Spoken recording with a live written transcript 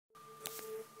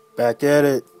Back at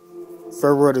it,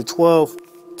 February the 12th,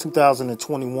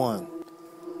 2021.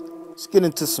 Let's get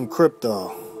into some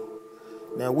crypto.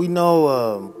 Now, we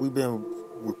know we've been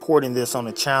reporting this on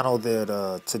the channel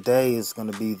that today is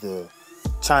going to be the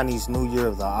Chinese New Year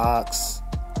of the Ox.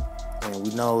 And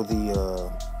we know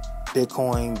the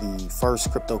Bitcoin, the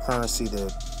first cryptocurrency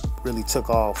that really took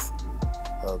off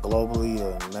globally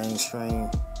and mainstream.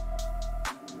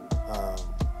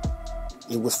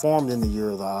 It was formed in the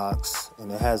year of the Ox,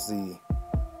 and it has the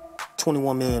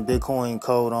 21 million Bitcoin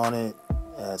code on it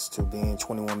as to being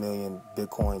 21 million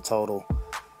Bitcoin total.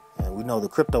 And we know the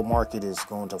crypto market is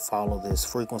going to follow this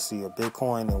frequency of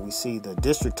Bitcoin, and we see the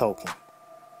district token,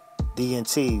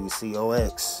 DNT, we see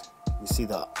OX, we see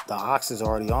the Ox is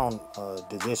already on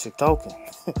the district token.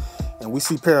 And we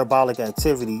see parabolic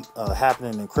activity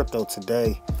happening in crypto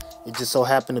today. It just so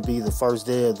happened to be the first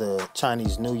day of the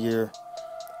Chinese New Year.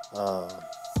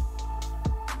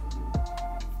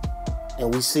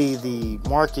 And we see the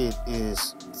market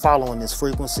is following this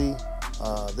frequency.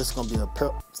 This is going to be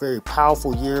a very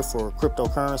powerful year for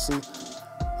cryptocurrency.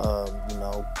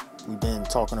 We've been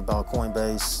talking about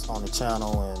COINBASE on the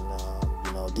channel,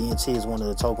 and DNT is one of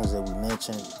the tokens that we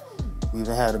mentioned. We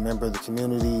even had a member of the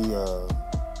community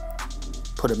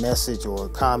put a message or a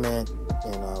comment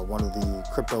in one of the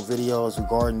crypto videos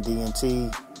regarding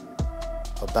DNT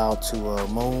about to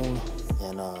moon,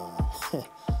 and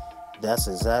that's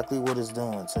exactly what it's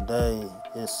doing today.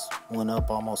 It's went up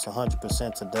almost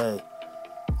 100% today.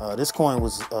 This coin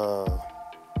was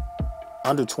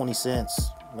under 20 cents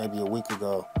maybe a week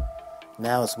ago.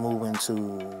 Now it's moving to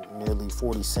nearly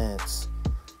 40 cents.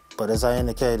 But as I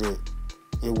indicated,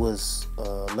 it was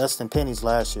less than pennies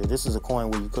last year. This is a coin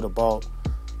where you could have bought,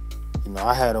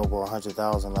 I had over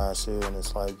 100,000 last year, and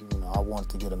it's like, I wanted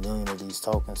to get 1 million of these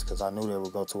tokens because I knew they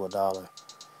would go to $1.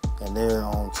 And they're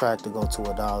on track to go to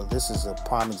 $1. This is a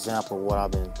prime example of what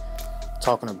I've been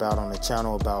talking about on the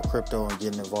channel about crypto and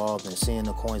getting involved and seeing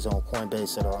the coins on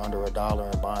COINBASE that are under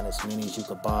 $1 and buying as many as you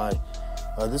could buy.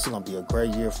 This is going to be a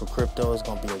great year for crypto. It's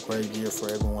going to be a great year for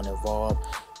everyone involved.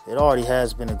 It already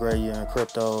has been a great year in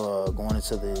crypto going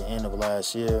into the end of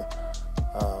last year.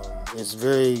 It's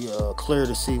very clear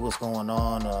to see what's going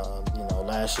on.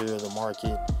 Last year the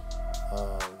market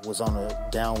was on a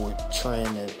downward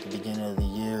trend at the beginning of the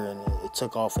year, and it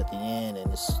took off at the end,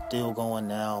 and it's still going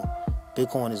now.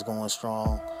 Bitcoin is going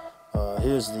strong.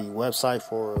 Here's the website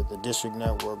for the District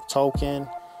Network token.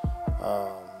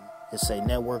 It's a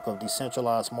network of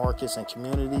decentralized markets and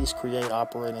communities, create,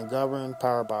 operate, and govern,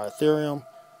 powered by Ethereum,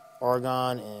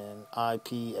 Argon, and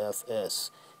IPFS.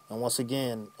 And once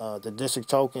again, the district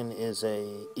token is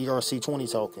a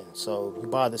ERC20 token. So if you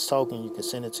buy this token, you can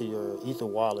send it to your Ether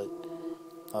wallet.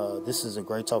 This is a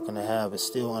great token to have. It's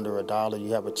still under $1.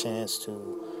 You have a chance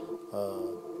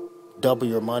to double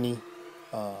your money.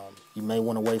 You may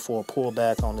want to wait for a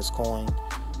pullback on this coin,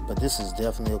 but this is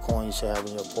definitely a coin you should have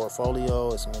in your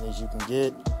portfolio, as many as you can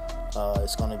get.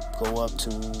 It's going to go up to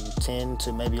 $10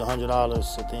 to maybe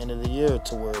 $100 at the end of the year,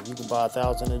 to where you can buy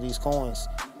 1,000 of these coins,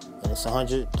 and it's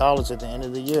 $100 at the end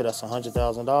of the year. That's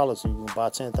 $100,000. You can buy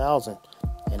 10,000,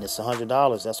 and it's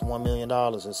 $100. That's $1 million.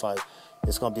 It's like,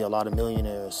 it's going to be a lot of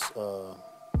millionaires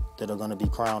that are going to be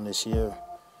crowned this year.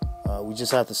 We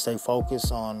just have to stay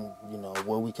focused on,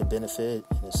 where we can benefit.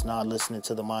 And it's not listening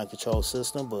to the mind control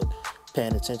system, but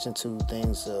paying attention to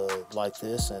things like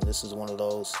this. And this is one of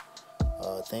those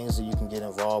things that you can get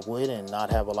involved with and not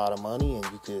have a lot of money, and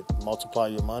you could multiply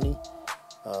your money.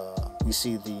 We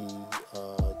see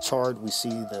the chart. We see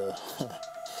the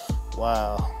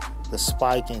the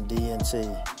spike in DNT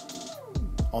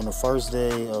on the first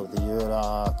day of the year of the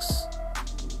Ox,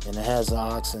 and it has the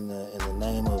Ox in the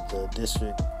name of the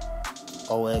district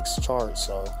OX chart.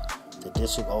 So the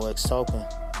district OX token.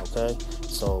 Okay,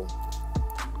 so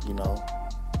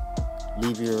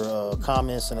leave your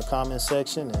comments in the comment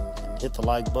section, and hit the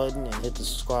like button and hit the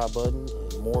subscribe button,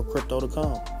 and more crypto to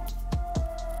come.